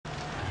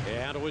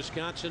And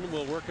Wisconsin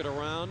will work it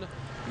around.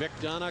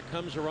 McDonough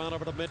comes around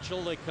over to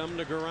Mitchell. They come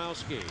to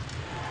Gorowski.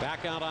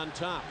 Back out on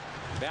top.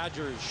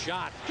 Badgers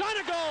shot. Trying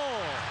to goal!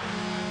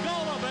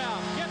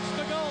 Goluboff gets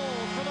the goal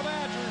for the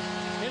Badgers.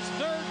 His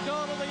third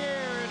goal of the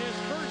year in his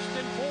first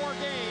in 4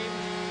 games.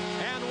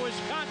 And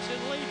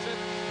Wisconsin leads it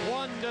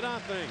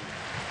 1-0.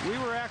 We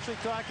were actually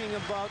talking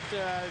about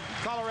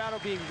Colorado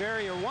being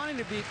wanting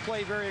to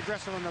play very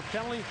aggressive on the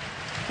penalty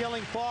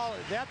killing, Paul.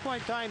 At that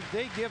point in time,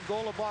 they give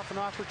Goluboff an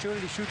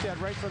opportunity to shoot that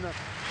right from the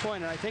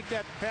point. And I think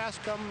that pass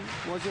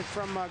was it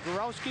from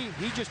Gorowski?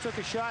 He just took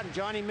a shot, and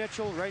Johnny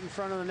Mitchell right in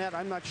front of the net.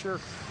 I'm not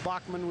sure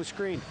Bachman was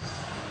screened.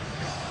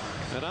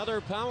 Another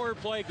power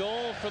play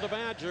goal for the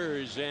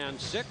Badgers, and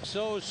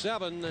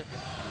 6:07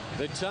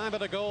 the time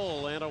of the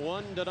goal, and a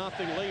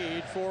 1-0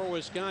 lead for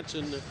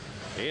Wisconsin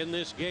in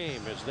this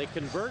game as they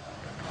convert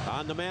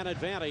on the man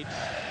advantage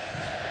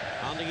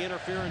on the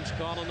interference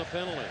call on the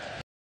penalty.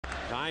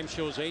 Time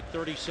shows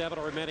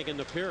 8:37 remaining in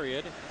the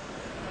period,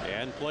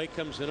 and play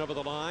comes in over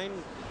the line,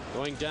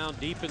 going down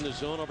deep in the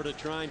zone over to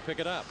try and pick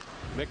it up.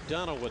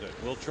 McDonough with it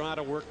will try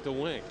to work the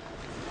wing.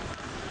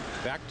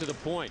 Back to the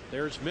point.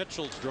 There's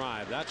Mitchell's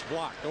drive. That's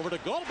blocked. Over to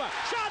Goluboff.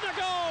 Shot to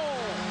goal!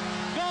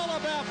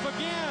 Goluboff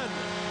again.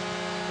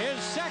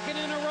 His second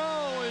in a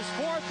row, his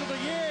 4th of the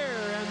year,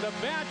 and the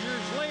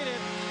Badgers lead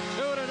it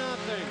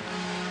 2-0.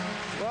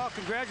 Well,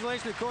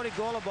 congratulations to Cody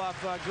Goluboff.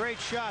 Great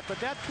shot. But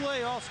that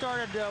play all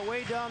started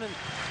way down in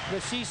the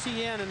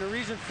CCN, and the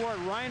reason for it,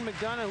 Ryan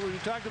McDonough, who we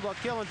talked about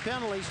killing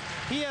penalties,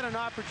 he had an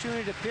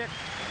opportunity to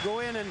go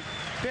in and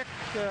pick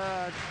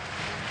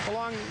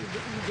along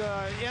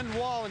the end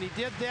wall, and he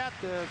did that.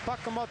 The puck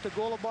come out to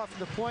Goluboff at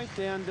the point,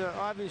 and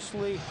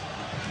obviously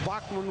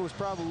Bachman was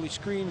probably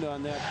screened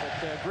on that.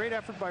 But great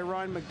effort by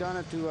Ryan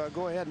McDonough to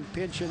go ahead and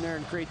pinch in there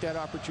and create that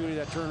opportunity,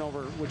 that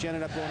turnover, which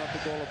ended up going up to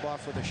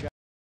Goluboff with a shot.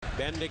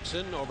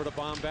 Bendixson over to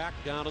Bomback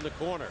down in the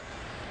corner.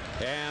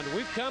 And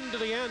we've come to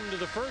the end of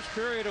the first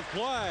period of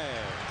play.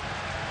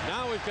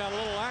 Now we've got a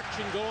little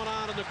action going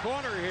on in the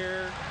corner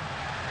here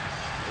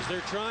as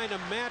they're trying to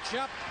match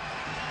up.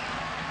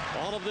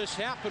 All of this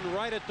happened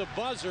right at the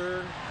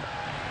buzzer.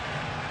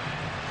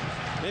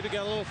 Maybe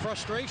got a little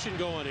frustration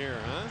going here,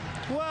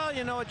 huh? Well,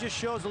 you know, it just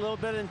shows a little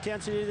bit of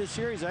intensity of the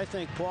series, I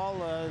think,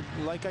 Paul.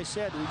 Like I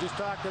said, we just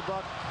talked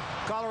about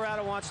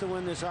Colorado wants to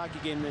win this hockey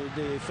game.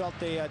 They felt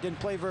they didn't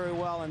play very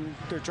well, and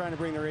they're trying to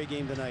bring their A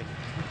game tonight.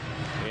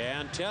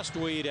 And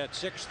Testwuide at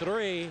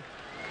 6'3"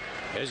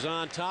 is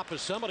on top of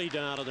somebody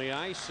down on the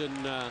ice,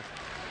 and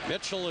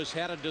Mitchell is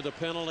headed to the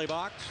penalty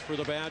box for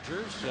the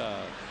Badgers.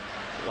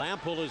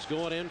 Lample is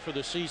going in for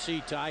the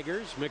CC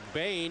Tigers.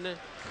 McBain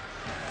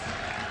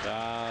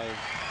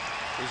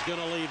is going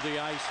to leave the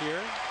ice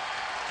here.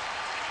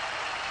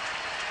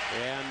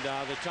 And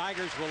the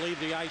Tigers will leave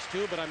the ice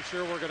too, but I'm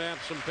sure we're going to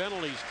have some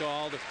penalties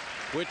called,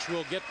 which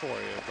we'll get for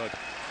you. But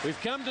we've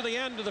come to the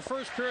end of the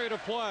first period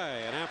of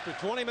play, and after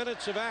 20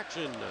 minutes of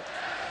action,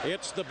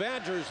 it's the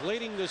Badgers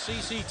leading the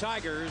CC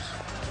Tigers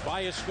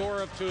by a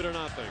score of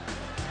 2-0.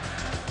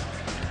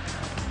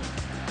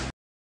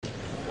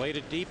 Played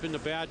it deep in the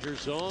Badger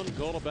zone.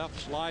 Goluboff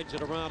slides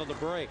it around on the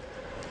break.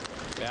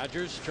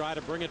 Badgers try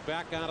to bring it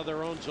back out of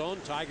their own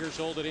zone. Tigers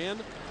hold it in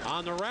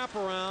on the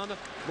wraparound,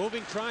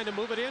 trying to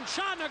move it in.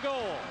 Shot and a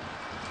goal.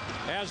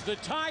 As the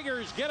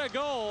Tigers get a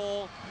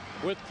goal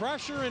with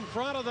pressure in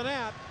front of the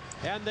net,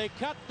 and they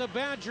cut the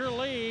Badger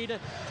lead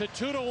to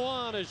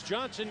 2-1 as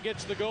Johnson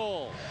gets the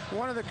goal.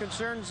 One of the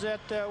concerns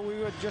that we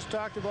had just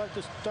talked about at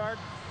the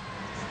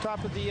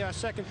top of the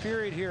second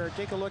period here.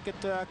 Take a look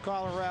at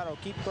Colorado.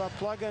 Keep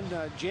plugging,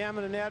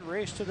 jamming the net,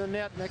 race to the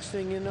net. Next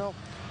thing you know,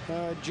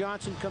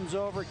 Johnson comes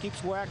over,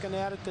 keeps whacking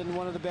at it, and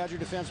one of the Badger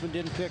defensemen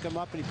didn't pick him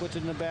up, and he puts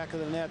it in the back of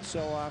the net.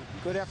 So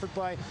good effort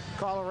by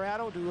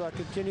Colorado to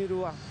continue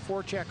to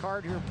forecheck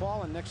hard here,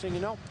 Paul, and next thing you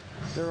know,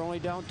 they're only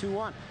down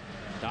 2-1.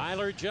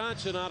 Tyler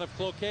Johnson out of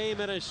Cloquet,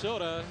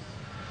 Minnesota,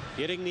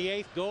 getting the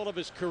 8th goal of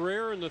his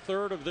career and the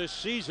 3rd of this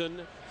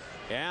season,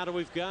 and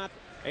we've got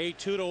a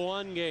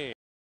 2-1 game.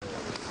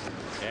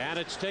 And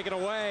it's taken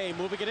away,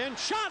 moving it in,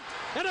 shot,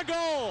 and a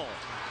goal!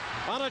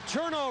 On a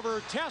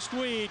turnover,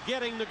 Testwuide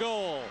getting the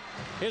goal.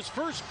 His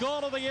first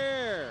goal of the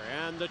year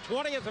and the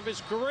 20th of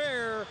his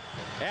career.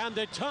 And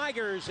the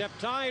Tigers have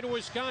tied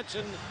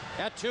Wisconsin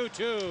at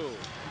 2-2.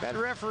 That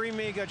referee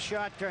may have got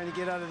shot trying to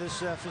get out of this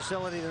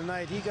facility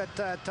tonight. He got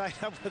tied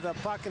up with a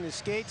puck in his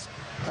skates.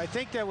 I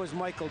think that was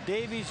Michael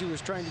Davies who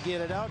was trying to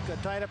get it out.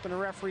 Got tied up in the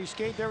referee's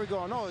skate. There we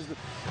go. No, it was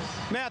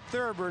Matt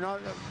Thurber.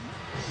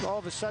 All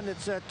of a sudden,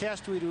 it's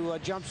Testwuide who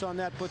jumps on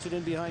that, puts it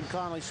in behind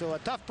Conley. So a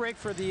tough break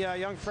for the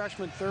young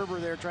freshman Thurber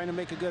there, trying to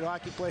make a good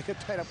hockey play, get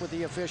tied up with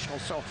the official.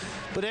 So,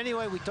 but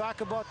anyway, we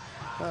talk about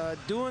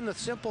doing the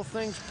simple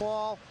things,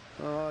 Paul.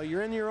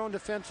 You're in your own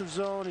defensive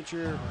zone. It's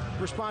your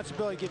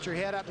responsibility to get your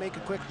head up, make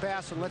a quick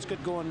pass, and let's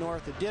get going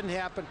north. It didn't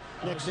happen.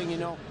 Next thing you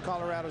know,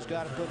 Colorado's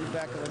got it, put it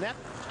back in the net.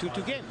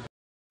 2-2 game.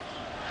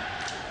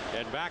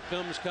 And back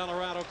comes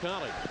Colorado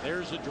College.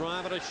 There's a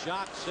drive and a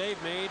shot,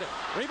 save made.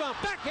 Rebound,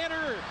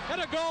 backhander,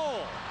 and a goal.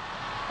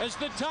 As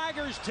the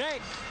Tigers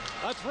take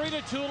A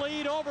 3-2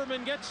 lead.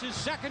 Overman gets his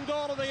second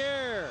goal of the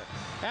year.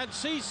 And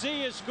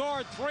CC has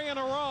scored 3 in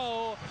a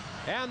row.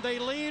 And they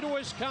lead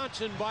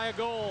Wisconsin by a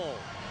goal.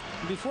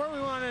 Before we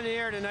went on the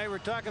air tonight, we're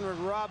talking with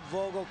Rob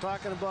Vogel,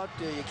 talking about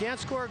you can't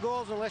score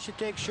goals unless you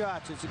take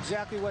shots. It's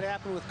exactly what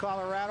happened with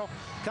Colorado.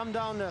 Come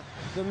down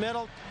the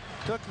middle,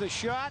 took the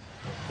shot,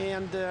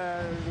 and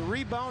the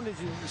rebound,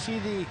 as you see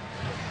the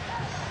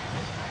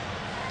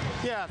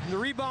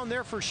rebound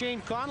there for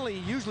Shane Connolly,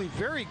 usually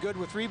very good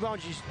with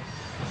rebounds,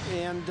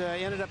 and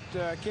ended up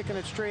kicking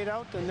it straight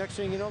out. The next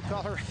thing you know,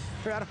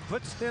 Colorado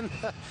puts in,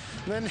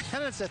 then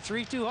it's a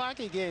 3-2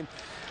 hockey game.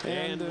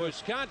 And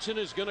Wisconsin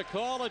is going to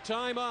call a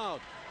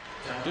timeout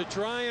to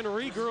try and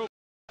regroup.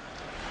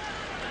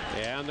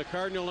 And the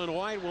Cardinal in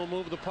white will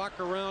move the puck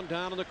around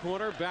down in the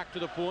corner, back to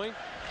the point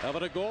of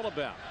it, a goal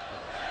about.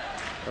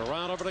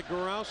 Around over to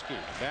Gorowski,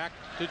 back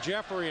to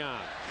Jeffrey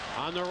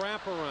on the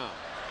wraparound.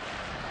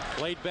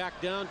 Played back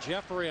down,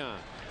 Jeffrey.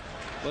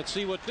 Let's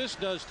see what this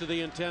does to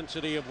the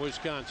intensity of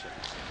Wisconsin.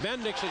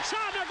 Bendixson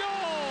shot a goal!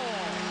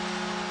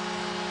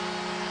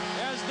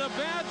 As the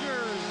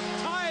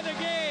Badgers tie the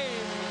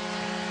game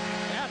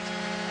at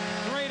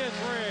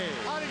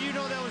 3-3. How did you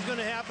know that was going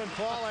to happen,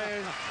 Paul?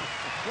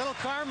 A little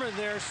karma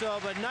there,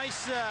 but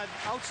nice,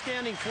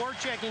 outstanding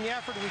forechecking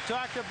effort. We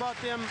talked about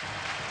them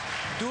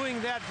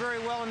doing that very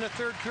well in the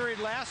third period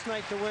last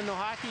night to win the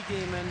hockey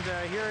game,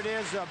 and here it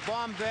is,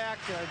 bomb back,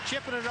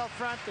 chipping it out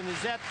front, and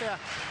is that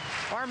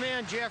our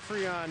man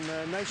Jeffrey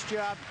nice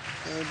job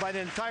by the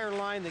entire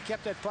line. They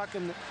kept that puck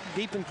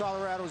deep in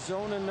Colorado's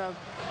zone and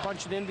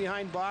punched it in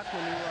behind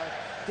Bachman,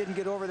 who didn't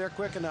get over there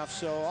quick enough.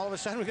 So all of a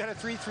sudden we got a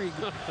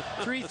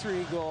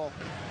 3-3 goal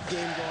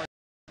game going.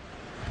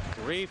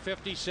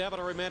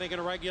 3:57 remaining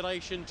in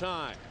regulation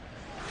time.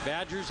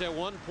 Badgers at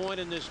one point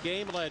in this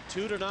game led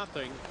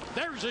 2-0.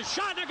 There's a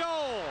shot to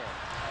goal.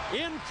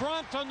 In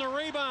front on the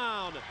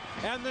rebound.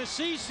 And the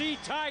CC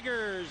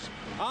Tigers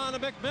on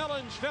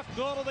McMillin's 5th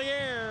goal of the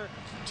year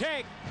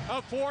take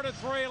a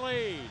 4-3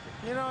 lead.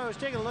 You know, I was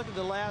taking a look at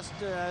the last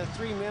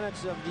 3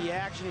 minutes of the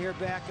action here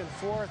back and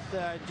forth.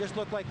 Just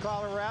looked like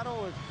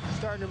Colorado was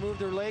starting to move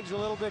their legs a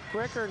little bit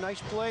quicker.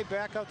 Nice play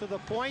back out to the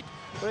point.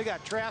 But they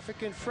got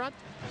traffic in front.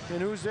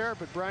 And who's there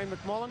but Brian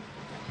McMillin?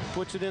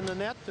 Puts it in the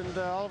net, and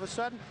all of a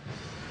sudden,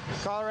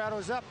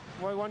 Colorado's up.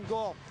 1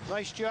 goal.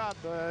 Nice job.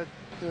 I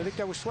think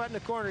that was Sweat in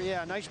the corner.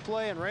 Yeah, nice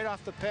play, and right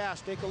off the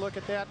pass. Take a look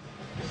at that.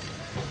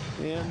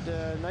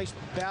 And nice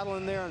battle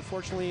in there.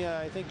 Unfortunately,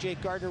 I think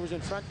Jake Gardner was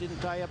in front,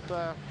 didn't tie up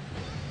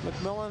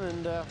McMillin,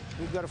 and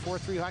we've got a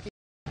 4-3 hockey.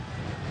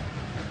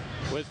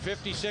 With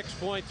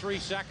 56.3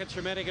 seconds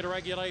remaining in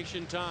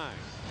regulation time.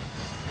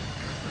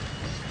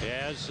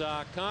 As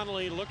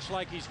Connolly looks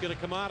like he's going to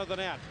come out of the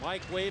net.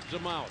 Mike waves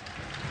him out.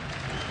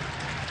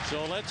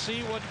 So let's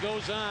see what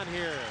goes on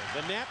here.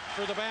 The net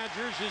for the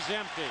Badgers is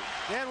empty.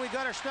 And we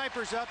got our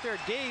snipers out there,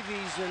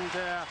 Davies and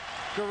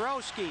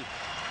Gorowski.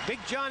 Big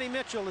Johnny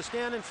Mitchell to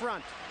stand in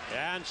front.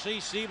 And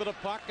CC with a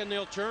puck, and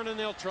they'll turn and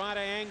they'll try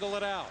to angle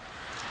it out.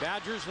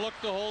 Badgers look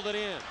to hold it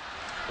in.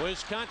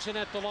 Wisconsin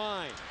at the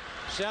line,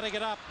 setting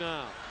it up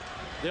now.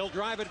 They'll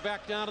drive it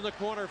back down to the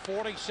corner.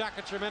 40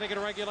 seconds remaining in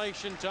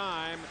regulation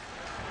time.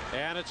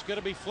 And it's going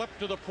to be flipped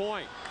to the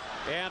point.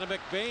 And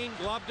McBain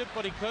gloved it,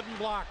 but he couldn't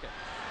block it.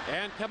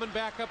 And coming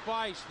back up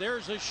ice,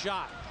 there's a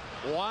shot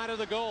wide of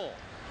the goal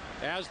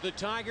as the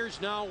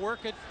Tigers now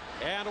work it,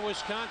 and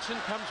Wisconsin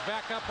comes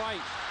back up ice.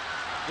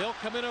 They'll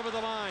come in over the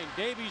line.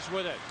 Davies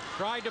with it,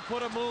 tried to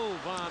put a move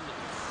on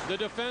the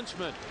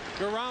defenseman.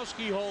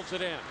 Gorowski holds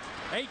it in.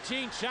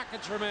 18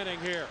 seconds remaining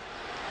here.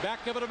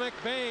 Back over to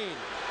McBain.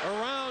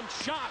 Around,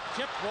 shot,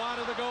 tipped wide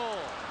of the goal.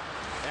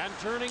 And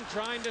turning,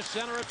 trying to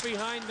center it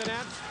behind the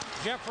net.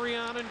 Jeffrey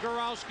and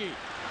Gorowski.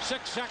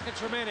 6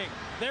 seconds remaining.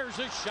 There's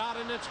a shot,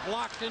 and it's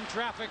blocked in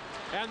traffic.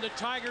 And the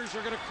Tigers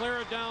are going to clear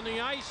it down the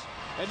ice,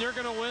 and they're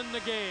going to win the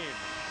game.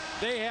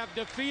 They have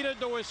defeated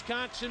the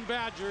Wisconsin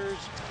Badgers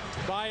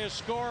by a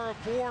score of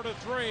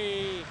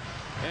 4-3.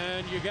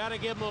 And you got to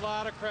give them a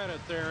lot of credit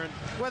there.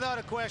 Without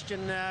a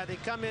question, they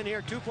come in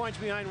here 2 points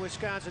behind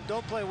Wisconsin.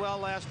 Don't play well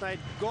last night.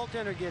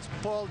 Goaltender gets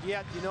pulled,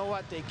 yet you know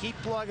what? They keep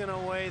plugging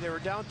away. They were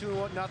down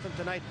 2-0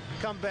 tonight.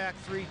 Come back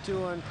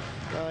 3-2 and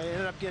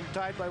ended up getting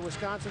tied by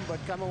Wisconsin, but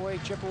come away,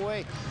 chip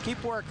away.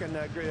 Keep working.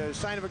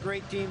 Sign of a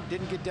great team.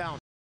 Didn't get down.